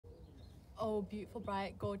Oh, beautiful,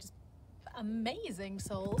 bright, gorgeous, amazing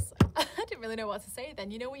souls. I didn't really know what to say then.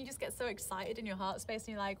 You know when you just get so excited in your heart space and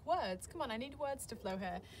you're like, words, come on, I need words to flow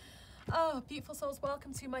here. Oh, beautiful souls,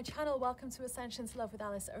 welcome to my channel. Welcome to Ascension to Love with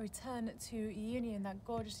Alice, a return to union, that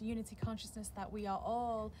gorgeous unity consciousness that we are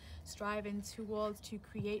all striving towards to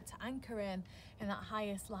create, to anchor in that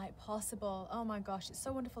highest light possible. Oh my gosh, it's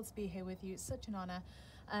so wonderful to be here with you. It's such an honor.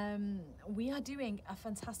 We are doing a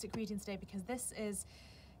fantastic reading today because this is,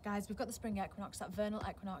 guys, we've got the spring equinox, that vernal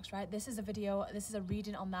equinox, right? This is a video, this is a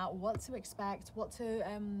reading on that, what to expect, what to,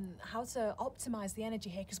 how to optimize the energy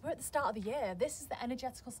here, because we're at the start of the year. This is the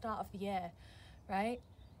energetical start of the year, right?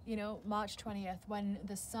 You know, March 20th, when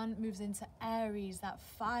the sun moves into Aries, that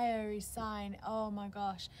fiery sign. Oh my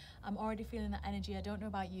gosh, I'm already feeling that energy. I don't know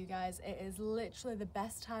about you guys. It is literally the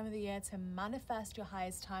best time of the year to manifest your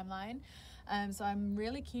highest timeline. So I'm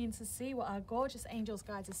really keen to see what our gorgeous angels,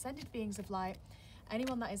 guides, ascended beings of light,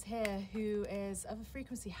 anyone that is here who is of a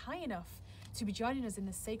frequency high enough to be joining us in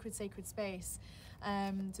this sacred space,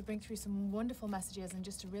 to bring through some wonderful messages and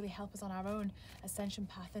just to really help us on our own ascension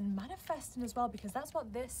path and manifesting as well, because that's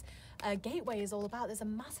what this gateway is all about. There's a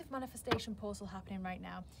massive manifestation portal happening right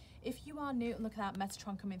now. If you are new, look at that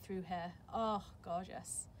Metatron coming through here. Oh,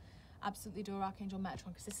 gorgeous. Absolutely adore Archangel Metatron,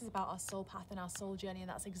 because this is about our soul path and our soul journey, and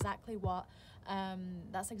that's exactly what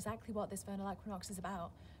this vernal equinox is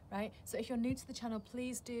about. Right, so if you're new to the channel,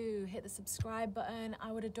 please do hit the subscribe button.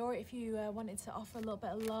 I would adore it if you wanted to offer a little bit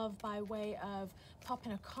of love by way of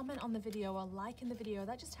popping a comment on the video or liking the video.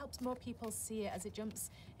 That just helps more people see it as it jumps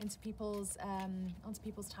into people's onto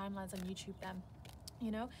people's timelines on YouTube then,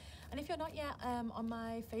 you know. And if you're not yet on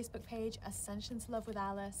my Facebook page, Ascension to Love with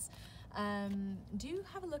Alice, do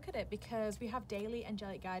have a look at it, because we have daily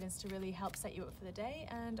angelic guidance to really help set you up for the day,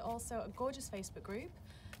 and also a gorgeous Facebook group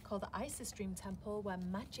called the Isis Dream Temple, where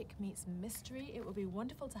magic meets mystery. It will be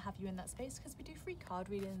wonderful to have you in that space, because we do free card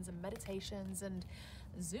readings and meditations and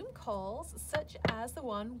Zoom calls, such as the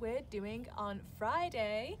one we're doing on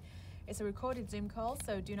Friday. It's a recorded Zoom call,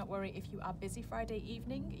 so do not worry if you are busy Friday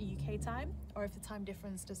evening UK time, or if the time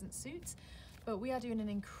difference doesn't suit. But we are doing an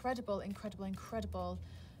incredible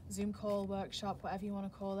Zoom call, workshop, whatever you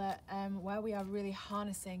want to call it, where we are really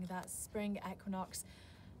harnessing that spring equinox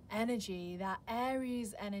energy, that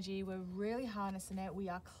Aries energy. We're really harnessing it. We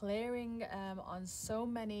are clearing on so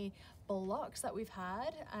many blocks that we've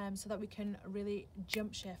had, so that we can really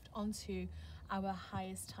jump shift onto our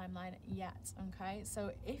highest timeline yet. Okay,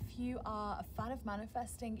 so if you are a fan of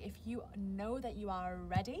manifesting, if you know that you are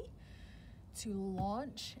ready to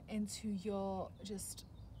launch into your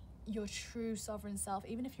true sovereign self,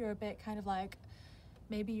 even if you're a bit kind of like,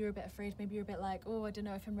 maybe you're a bit afraid, maybe you're a bit like, oh, I don't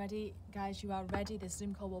know if I'm ready. Guys, you are ready. This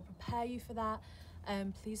Zoom call will prepare you for that.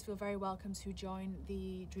 Please feel very welcome to join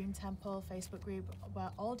the Dream Temple Facebook group,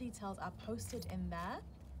 where all details are posted in there.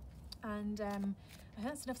 And I think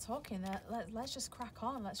that's enough talking. Let's just crack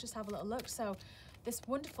on. Let's just have a little look. So this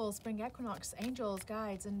wonderful spring equinox, angels,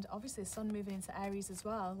 guides, and obviously the sun moving into Aries as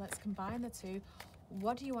well. Let's combine the two.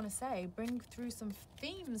 What do you want to say? Bring through some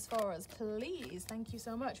themes for us, please. Thank you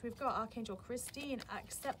so much. We've got Archangel Christine,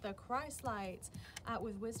 accept the Christ light, act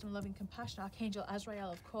with wisdom, loving compassion. Archangel Azrael,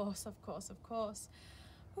 of course.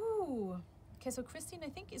 Ooh. Okay, so Christine, I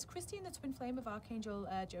think, is Christine the twin flame of Archangel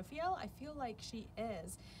Jophiel? I feel like she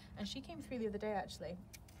is. And she came through the other day, actually.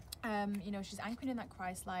 You know, she's anchoring in that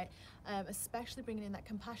Christ light, especially bringing in that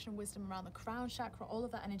compassion and wisdom around the crown chakra, all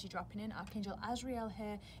of that energy dropping in. Archangel Azrael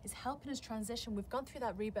here is helping us transition. We've gone through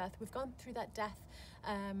that rebirth, we've gone through that death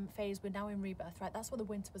phase, we're now in rebirth, right? That's what the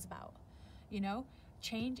winter was about, you know?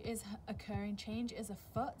 Change is occurring, change is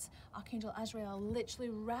afoot. Archangel Azrael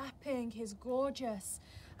literally wrapping his gorgeous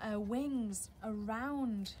wings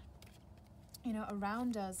around, you know,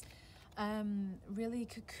 around us. Really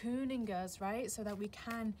cocooning us, right, so that we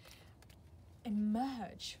can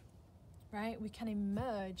emerge, right? We can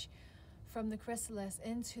emerge from the chrysalis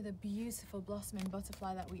into the beautiful blossoming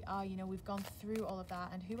butterfly that we are. You know, we've gone through all of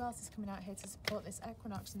that. And who else is coming out here to support this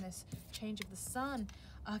equinox and this change of the sun?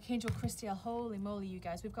 Archangel Christiel. Holy moly, you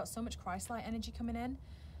guys, we've got so much Christ light energy coming in,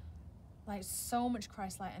 like so much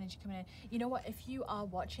Christ light energy coming in. You know what, if you are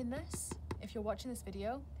watching this, if you're watching this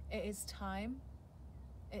video, it is time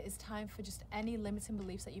for just any limiting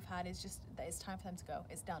beliefs that you've had. It's time for them to go.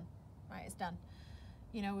 It's done, right? It's done.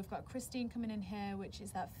 You know, we've got Christine coming in here, which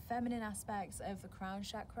is that feminine aspects of the crown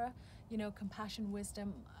chakra, you know, compassion,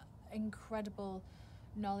 wisdom, incredible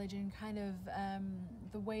knowledge, and kind of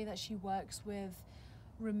the way that she works with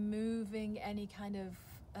removing any kind of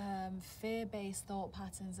fear-based thought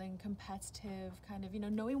patterns and competitive kind of, you know,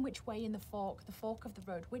 knowing which way in the fork of the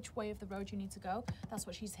road, which way of the road you need to go. That's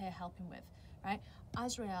what she's here helping with, right?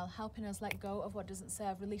 Azrael helping us let go of what doesn't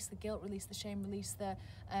serve, release the guilt, release the shame, release the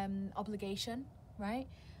obligation, right?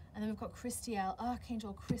 And then we've got Christiel,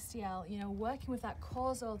 Archangel Christiel, you know, working with that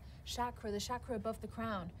causal chakra, the chakra above the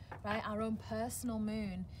crown, right? Our own personal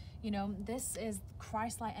moon. You know, this is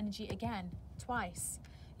Christ-like energy again, twice,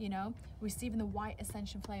 you know, receiving the white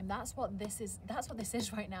ascension flame. That's what this is. That's what this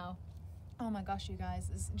is right now. Oh my gosh, you guys,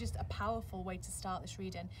 it's just a powerful way to start this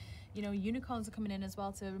reading. You know, unicorns are coming in as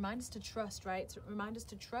well to remind us to trust, right? To remind us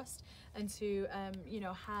to trust and to, you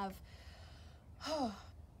know, have,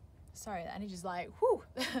 sorry, the energy's like, whoo.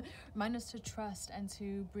 Remind us to trust and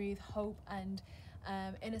to breathe hope and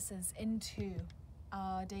innocence into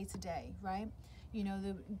our day-to-day, right? You know,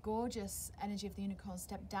 the gorgeous energy of the unicorn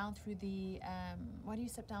stepped down through the, what do you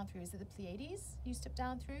step down through? Is it the Pleiades you step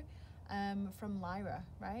down through? From Lyra,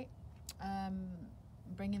 right?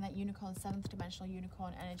 Bringing that unicorn, 7th dimensional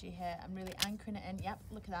unicorn energy here. I'm really anchoring it in. Yep,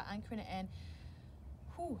 look at that, anchoring it in.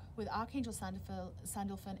 Whew, with Archangel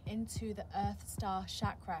Sandalphon into the EarthStar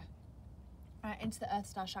chakra. Right, into the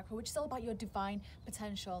EarthStar chakra, which is all about your divine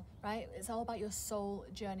potential, right? It's all about your soul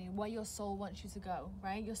journey, where your soul wants you to go,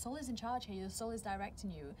 right? Your soul is in charge here. Your soul is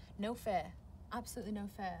directing you. No fear, absolutely no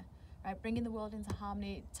fear, right? Bringing the world into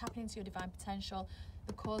harmony, tapping into your divine potential.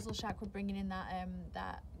 The causal chakra, bringing in that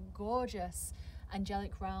that gorgeous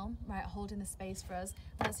angelic realm, right? Holding the space for us.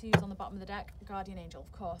 Let's use on the bottom of the deck, Guardian Angel,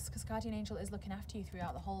 of course, because Guardian Angel is looking after you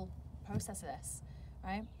throughout the whole process of this,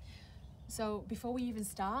 right? So before we even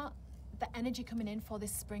start, the energy coming in for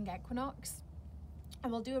this spring equinox,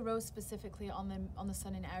 and we'll do a rose specifically on the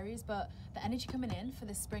sun in Aries, but the energy coming in for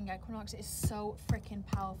this spring equinox is so freaking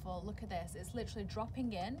powerful. Look at this, it's literally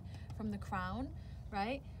dropping in from the crown,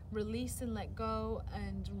 right? Release and let go,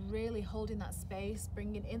 and really holding that space,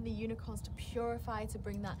 bringing in the unicorns to purify, to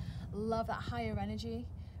bring that love, that higher energy,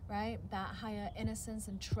 right? That higher innocence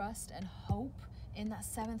and trust and hope in that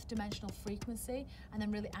 7th dimensional frequency, and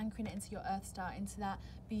then really anchoring it into your EarthStar, into that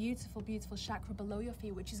beautiful, beautiful chakra below your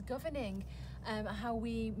feet, which is governing how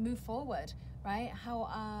we move forward, right? How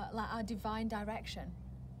our divine direction,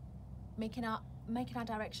 making our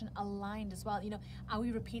direction aligned as well. You know, are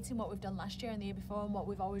we repeating what we've done last year and the year before and what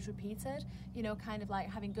we've always repeated? You know, kind of like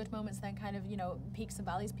having good moments, then kind of, you know, peaks and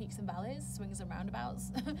valleys, swings and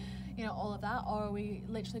roundabouts, you know, all of that? Or are we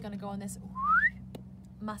literally going to go on this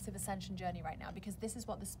massive ascension journey right now? Because this is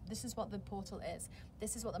what the portal is.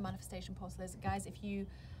 This is what the manifestation portal is. Guys, if you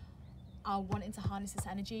are wanting to harness this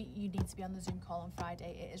energy, you need to be on the Zoom call on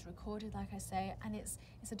Friday. It is recorded, like I say, and it's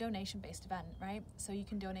a donation-based event, right? So you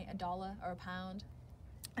can donate $1 or £1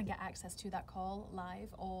 and get access to that call live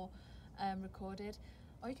or recorded,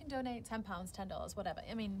 or you can donate £10, $10, whatever.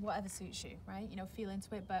 I mean, whatever suits you, right? You know, feel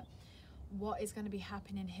into it. But what is going to be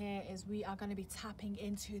happening here is we are going to be tapping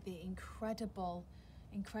into the incredible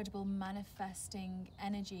manifesting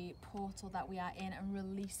energy portal that we are in, and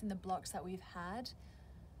releasing the blocks that we've had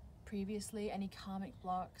previously, any karmic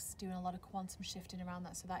blocks, doing a lot of quantum shifting around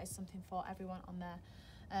that. So that is something for everyone on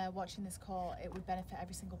there watching this call. It would benefit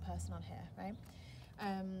every single person on here, right?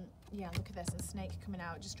 Yeah, look at this, a snake coming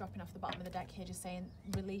out, just dropping off the bottom of the deck here, just saying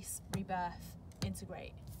release, rebirth,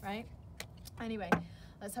 integrate, right? Anyway,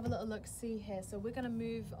 let's have a little look see here. So we're going to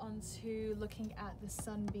move on to looking at the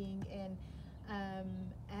sun being in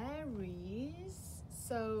Aries.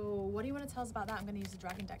 So what do you want to tell us about that? I'm going to use the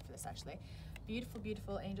dragon deck for this, actually. Beautiful,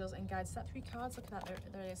 beautiful angels and guides. Is that 3 cards? Look at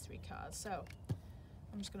that, there is 3 cards. So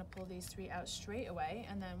I'm just going to pull these 3 out straight away,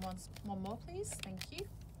 and then one more, please. Thank you.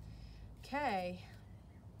 Okay.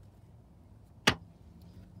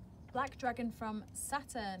 Black Dragon from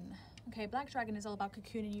Saturn. Okay, Black Dragon is all about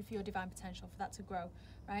cocooning you for your divine potential, for that to grow,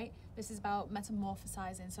 right? This is about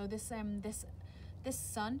metamorphosizing. So this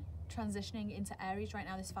sun transitioning into Aries right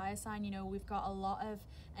now, this fire sign, you know, we've got a lot of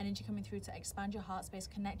energy coming through to expand your heart space,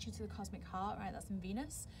 connect you to the cosmic heart, right? That's in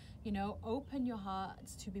Venus. You know, open your heart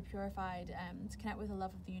to be purified, to connect with the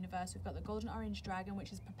love of the universe. We've got the golden orange dragon,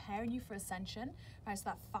 which is preparing you for ascension, right? So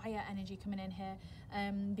that fire energy coming in here.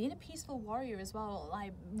 Being a peaceful warrior as well,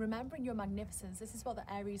 like remembering your magnificence. This is what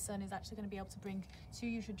the Aries sun is actually going to be able to bring to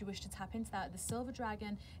you should you wish to tap into that. The silver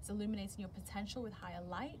dragon is illuminating your potential with higher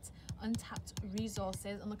light, untapped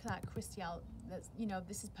resources. And look at that Christiel. That's, you know,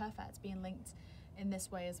 this is perfect, being linked in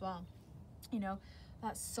this way as well. You know,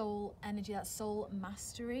 that soul energy, that soul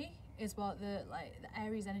mastery is what the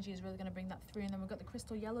Aries energy is really going to bring that through. And then we've got the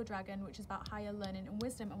crystal yellow dragon, which is about higher learning and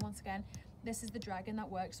wisdom. And once again, this is the dragon that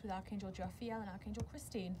works with Archangel Jophiel and Archangel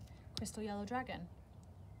Christine. Crystal yellow dragon.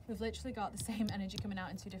 We've literally got the same energy coming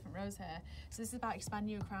out in 2 different rows here. So this is about expanding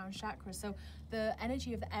your crown chakra. So the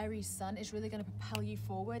energy of the Aries sun is really going to propel you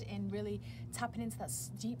forward in really tapping into that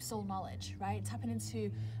deep soul knowledge, right? Tapping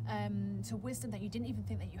into to wisdom that you didn't even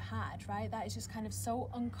think that you had, right? That is just kind of so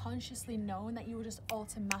unconsciously known that you will just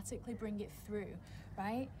automatically bring it through,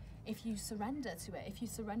 right? If you surrender to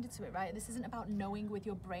it, right? This isn't about knowing with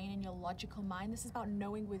your brain and your logical mind. This is about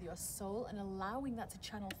knowing with your soul and allowing that to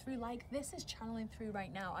channel through, like this is channeling through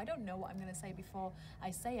right now. I don't know what I'm going to say before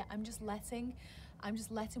I say it. I'm just letting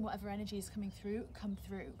whatever energy is coming through, come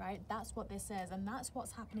through, right? That's what this is. And that's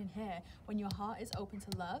what's happening here. When your heart is open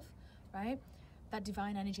to love, right? That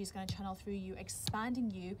divine energy is going to channel through you,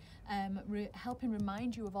 expanding you, helping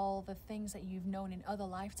remind you of all the things that you've known in other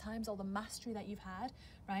lifetimes, all the mastery that you've had,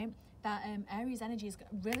 right? That Aries energy is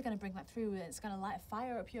really going to bring that through. It's going to light a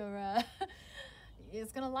fire up your,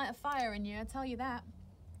 it's going to light a fire in you, I tell you that,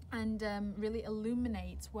 and really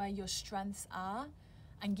illuminate where your strengths are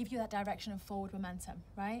and give you that direction of forward momentum,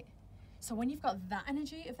 right? So when you've got that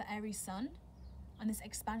energy of the Aries sun and this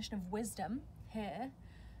expansion of wisdom here,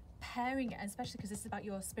 pairing it, especially because this is about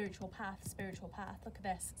your spiritual path, look at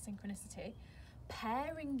this, synchronicity,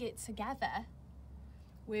 pairing it together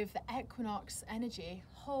with the equinox energy,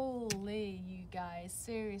 holy, you guys,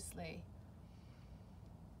 seriously.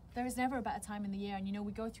 There is never a better time in the year, and you know,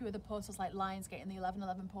 we go through other portals like Lionsgate and the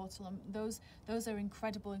 1111 portal, and those are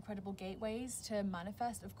incredible gateways to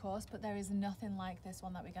manifest, of course, but there is nothing like this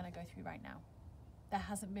one that we're going to go through right now. There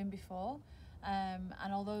hasn't been before. And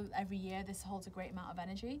although every year this holds a great amount of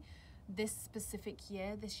energy, this specific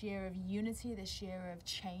year, this year of unity, this year of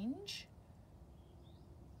change,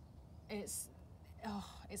 it's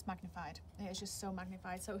magnified. It's just so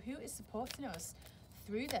magnified. So who is supporting us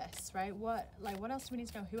through this, right? What else do we need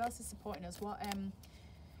to know? Who else is supporting us? What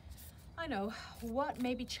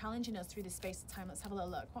may be challenging us through this space and time? Let's have a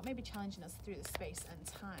little look. What may be challenging us through this space and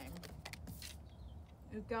time?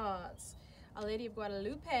 We've got Our Lady of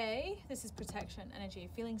Guadalupe. This is protection energy,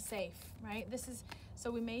 feeling safe, right? This is,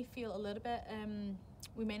 so we may feel a little bit,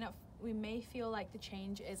 we may feel like the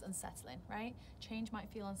change is unsettling, right? Change might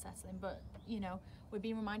feel unsettling, but you know, we're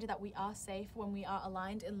being reminded that we are safe when we are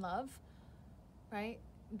aligned in love, right?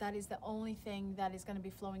 That is the only thing that is going to be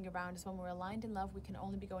flowing around, is when we're aligned in love, we can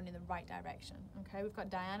only be going in the right direction. Okay, we've got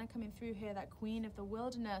Diana coming through here, that queen of the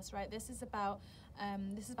wilderness, right? This is about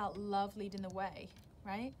love leading the way,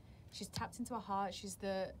 right? She's tapped into her heart. She's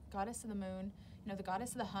the goddess of the moon, you know, the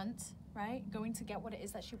goddess of the hunt, right? Going to get what it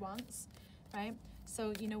is that she wants, right?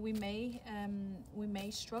 So, you know, we may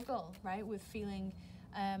struggle, right, with feeling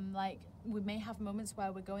like we may have moments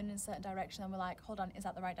where we're going in a certain direction and we're like, hold on, is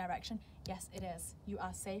that the right direction? Yes, it is. You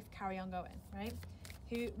are safe. Carry on going, right?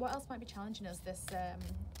 What else might be challenging us this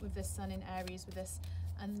with this sun in Aries, with this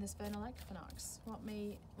and this vernal equinox? What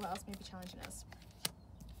else may be challenging us?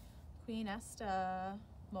 Queen Esther,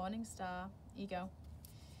 Morning Star, ego.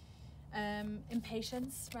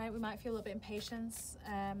 Impatience, right? We might feel a little bit impatience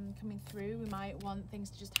coming through. We might want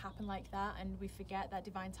things to just happen like that, and we forget that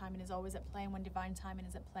divine timing is always at play. And when divine timing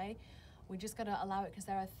is at play, we just got to allow it, because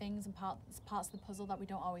there are things and parts of the puzzle that we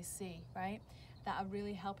don't always see, right? That are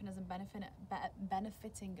really helping us and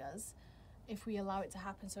benefiting us if we allow it to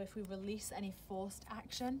happen. So if we release any forced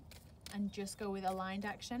action and just go with aligned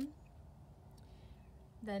action,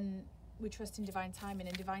 then we trust in divine timing,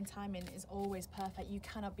 and divine timing is always perfect. You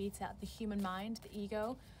cannot beat it. The human mind, the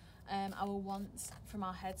ego, our wants from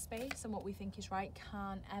our headspace and what we think is right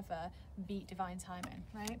can't ever beat divine timing,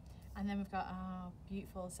 right? And then we've got, oh,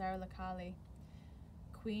 beautiful, Sarah Lakali,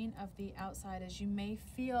 Queen of the Outsiders. You may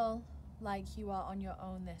feel like you are on your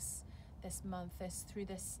own this month, through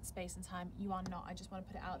this space and time. You are not. I just want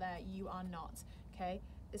to put it out there. You are not, okay?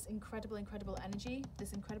 This incredible energy,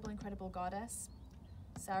 this incredible goddess,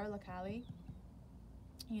 Sarah Lakali,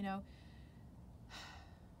 you know,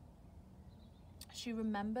 she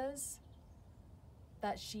remembers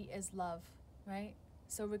that she is love, right?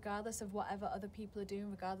 So regardless of whatever other people are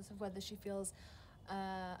doing, regardless of whether she feels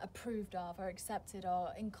approved of or accepted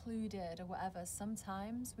or included or whatever,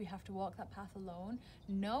 sometimes we have to walk that path alone,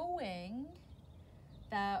 knowing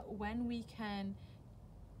that when we can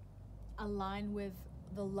align with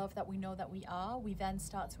the love that we know that we are, we then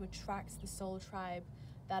start to attract the soul tribe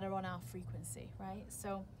that are on our frequency, right?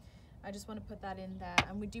 So I just want to put that in there.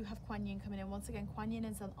 And we do have Kuan Yin coming in. Once again, Kuan Yin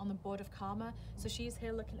is on the board of karma. So she's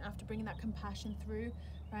here looking after, bringing that compassion through,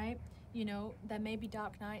 right? You know, there may be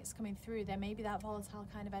dark nights coming through. There may be that volatile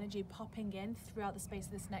kind of energy popping in throughout the space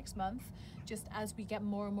of this next month, just as we get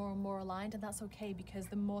more and more aligned. And that's okay, because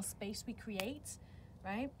the more space we create,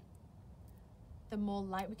 right, the more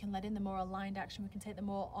light we can let in, the more aligned action we can take, the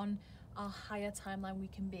more our higher timeline we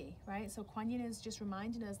can be, right? So Kuan Yin is just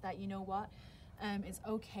reminding us that, you know what, it's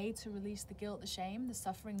okay to release the guilt, the shame, the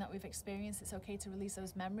suffering that we've experienced. It's okay to release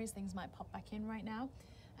those memories. Things might pop back in right now,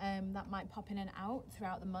 that might pop in and out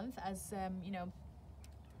throughout the month as, you know,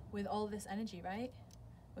 with all this energy, right?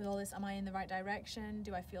 With all this, am I in the right direction?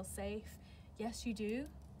 Do I feel safe? Yes, you do.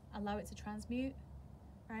 Allow it to transmute,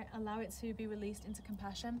 right? Allow it to be released into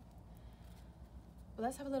compassion. But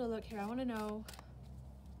let's have a little look here. I want to know,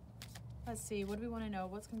 let's see, what do we want to know?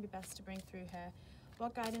 What's going to be best to bring through here?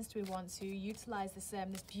 What guidance do we want to utilize this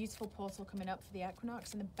this beautiful portal coming up for the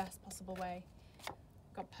equinox in the best possible way?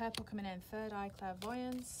 Got purple coming in, third eye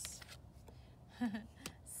clairvoyance.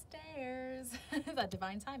 Stairs. That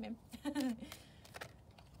divine timing.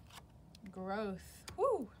 Growth.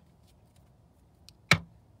 Woo!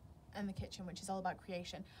 And the kitchen, which is all about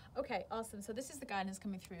creation. Okay, awesome. So this is the guidance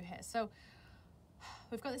coming through here. So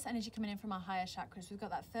we've got this energy coming in from our higher chakras. We've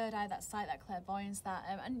got that third eye, that sight, that clairvoyance, that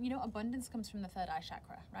and you know, abundance comes from the third eye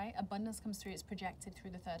chakra, right? Abundance comes through, it's projected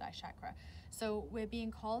through the third eye chakra. So we're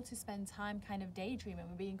being called to spend time kind of daydreaming.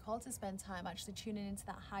 We're being called to spend time actually tuning into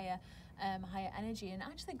that higher energy and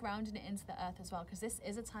actually grounding it into the earth as well, because this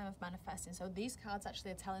is a time of manifesting. So these cards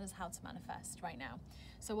actually are telling us how to manifest right now.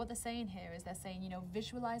 So what they're saying here is they're saying, you know,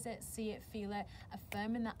 visualize it, see it, feel it,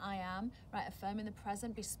 affirming that I am, right? Affirming the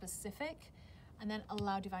present, be specific, and then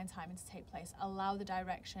allow divine timing to take place. Allow the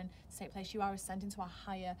direction to take place. You are ascending to a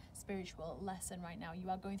higher spiritual lesson right now.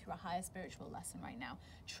 You are going through a higher spiritual lesson right now.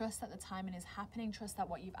 Trust that the timing is happening. Trust that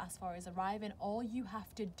what you've asked for is arriving. All you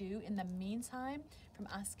have to do in the meantime, from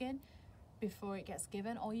asking before it gets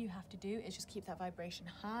given, all you have to do is just keep that vibration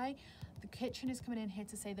high. The kitchen is coming in here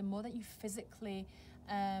to say the more that you physically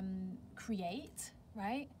create,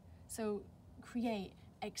 right? So create,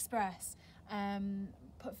 express,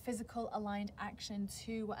 put physical aligned action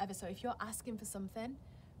to whatever. So if you're asking for something,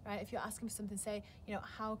 right? If you're asking for something, say, you know,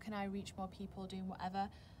 how can I reach more people doing whatever?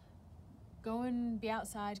 Go and be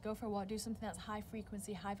outside, go for a walk, do something that's high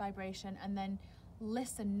frequency, high vibration, and then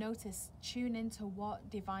listen, notice, tune into what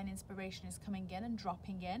divine inspiration is coming in and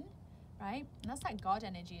dropping in, right? And that's that God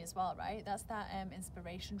energy as well, right? That's that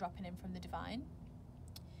inspiration dropping in from the divine,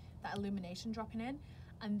 that illumination dropping in.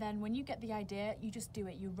 And then when you get the idea, you just do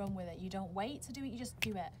it, you run with it. You don't wait to do it, you just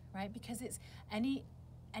do it, right? Because it's any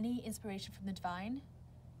inspiration from the divine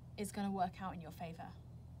is going to work out in your favor,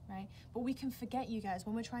 right? But we can forget, you guys,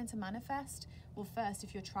 when we're trying to manifest, well, first,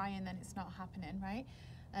 if you're trying, then it's not happening, right?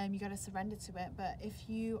 You got to surrender to it. But if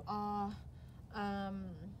you are,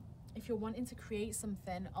 if you're wanting to create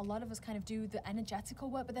something, a lot of us kind of do the energetical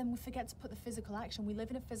work, but then we forget to put the physical action. We live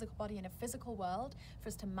in a physical body, in a physical world. For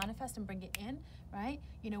us to manifest and bring it in, right?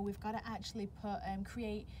 You know, we've got to actually put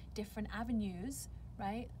create different avenues,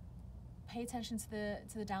 right? Pay attention to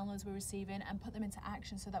the downloads we're receiving and put them into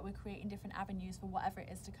action so that we're creating different avenues for whatever it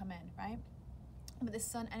is to come in, right? But this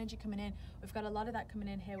sun energy coming in, we've got a lot of that coming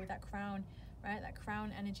in here with that crown, right? That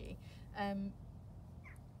crown energy.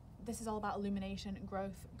 This is all about illumination and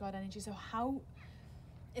growth, God energy. So how,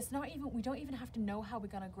 it's not even, we don't even have to know how we're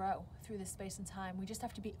going to grow through this space and time. We just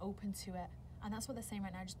have to be open to it. And that's what they're saying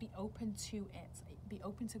right now. Just be open to it. Be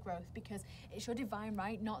open to growth, because it's your divine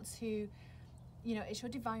right not to, you know, it's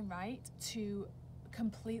your divine right to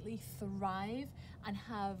completely thrive and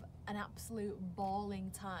have an absolute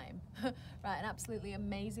balling time, right? An absolutely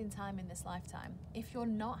amazing time in this lifetime. If you're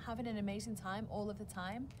not having an amazing time all of the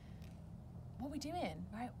time, what are we doing,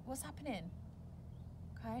 right? What's happening?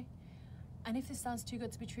 Okay. And if this sounds too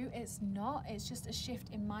good to be true, it's not. It's just a shift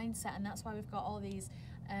in mindset, and that's why we've got all these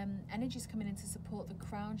energies coming in to support the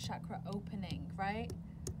crown chakra opening, right?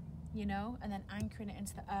 You know, and then anchoring it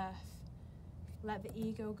into the earth. Let the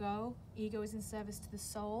ego go. Ego is in service to the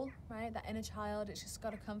soul, right? That inner child, it's just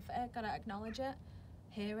got to comfort it, got to acknowledge it,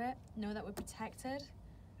 hear it, know that we're protected,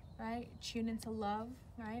 right? Tune into love,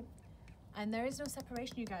 right? And there is no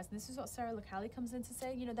separation, you guys. And this is what Sarah Locali comes in to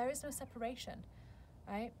say. You know, there is no separation,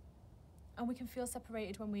 right? And we can feel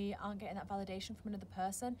separated when we aren't getting that validation from another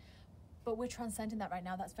person. But we're transcending that right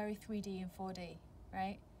now. That's very 3D and 4D,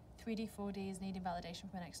 right? 3D, 4D is needing validation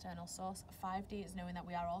from an external source. 5D is knowing that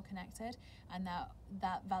we are all connected, and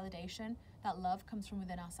that validation, that love comes from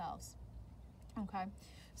within ourselves. Okay,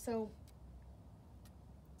 so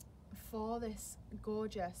for this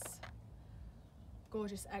gorgeous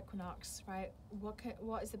equinox, right,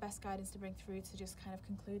 what is the best guidance to bring through to just kind of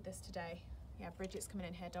conclude this today? Yeah, Bridget's coming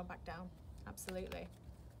in here. Don't back down. Absolutely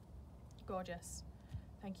gorgeous.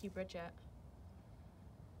 Thank you, Bridget.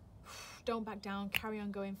 Don't back down, carry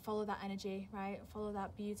on going, follow that energy, right? Follow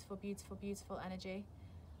that beautiful, beautiful, beautiful energy.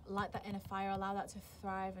 Light that inner fire, allow that to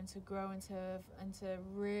thrive and to grow and to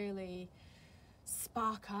really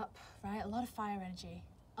spark up, right? A lot of fire energy.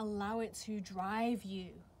 Allow it to drive you.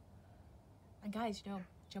 And guys, you know,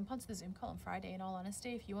 jump onto the Zoom call on Friday, in all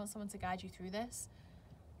honesty. If you want someone to guide you through this,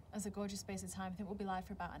 as a gorgeous space of time. I think we'll be live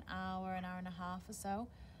for about an hour and a half or so.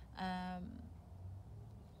 And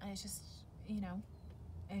it's just, you know,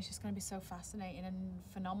 it's just going to be so fascinating and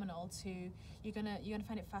phenomenal to, you're gonna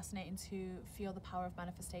find it fascinating to feel the power of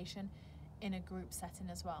manifestation in a group setting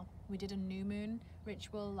as well. We did a new moon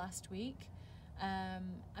ritual last week,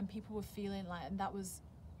 and people were feeling like, and that was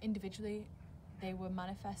individually, they were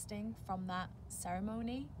manifesting from that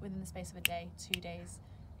ceremony within the space of a day, 2 days.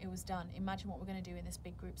 It was done. Imagine what we're going to do in this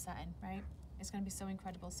big group setting, right? It's going to be so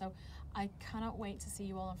incredible. So I cannot wait to see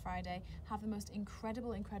you all on Friday. Have the most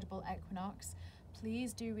incredible equinox.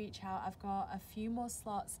 Please do reach out. I've got a few more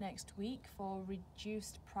slots next week for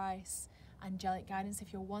reduced price angelic guidance.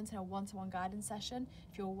 If you're wanting a one-to-one guidance session,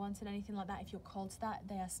 if you're wanting anything like that, if you're called to that,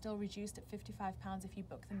 they are still reduced at £55 if you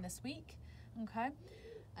book them this week, okay?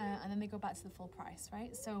 And then they go back to the full price,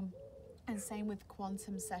 right? So, and same with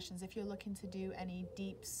quantum sessions. If you're looking to do any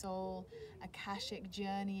deep soul, akashic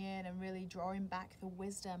journeying and really drawing back the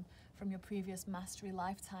wisdom from your previous mastery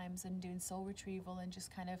lifetimes and doing soul retrieval and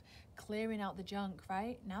just kind of clearing out the junk,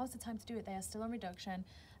 right? Now's the time to do it. They are still on reduction.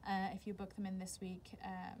 If you book them in this week,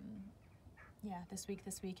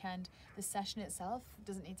 this weekend. The session itself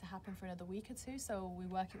doesn't need to happen for another week or two, so we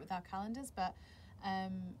work it with our calendars, but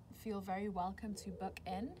feel very welcome to book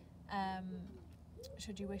in.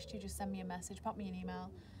 Should you wish to, just send me a message, pop me an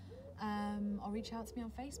email, or reach out to me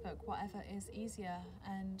on Facebook, whatever is easier.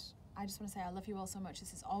 And I just want to say I love you all so much.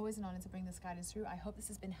 This is always an honor to bring this guidance through. I hope this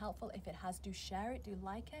has been helpful. If it has, do share it, do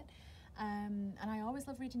like it. And I always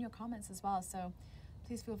love reading your comments as well, so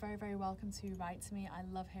please feel very, very welcome to write to me. I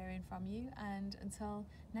love hearing from you, and until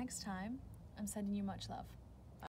next time, I'm sending you much love.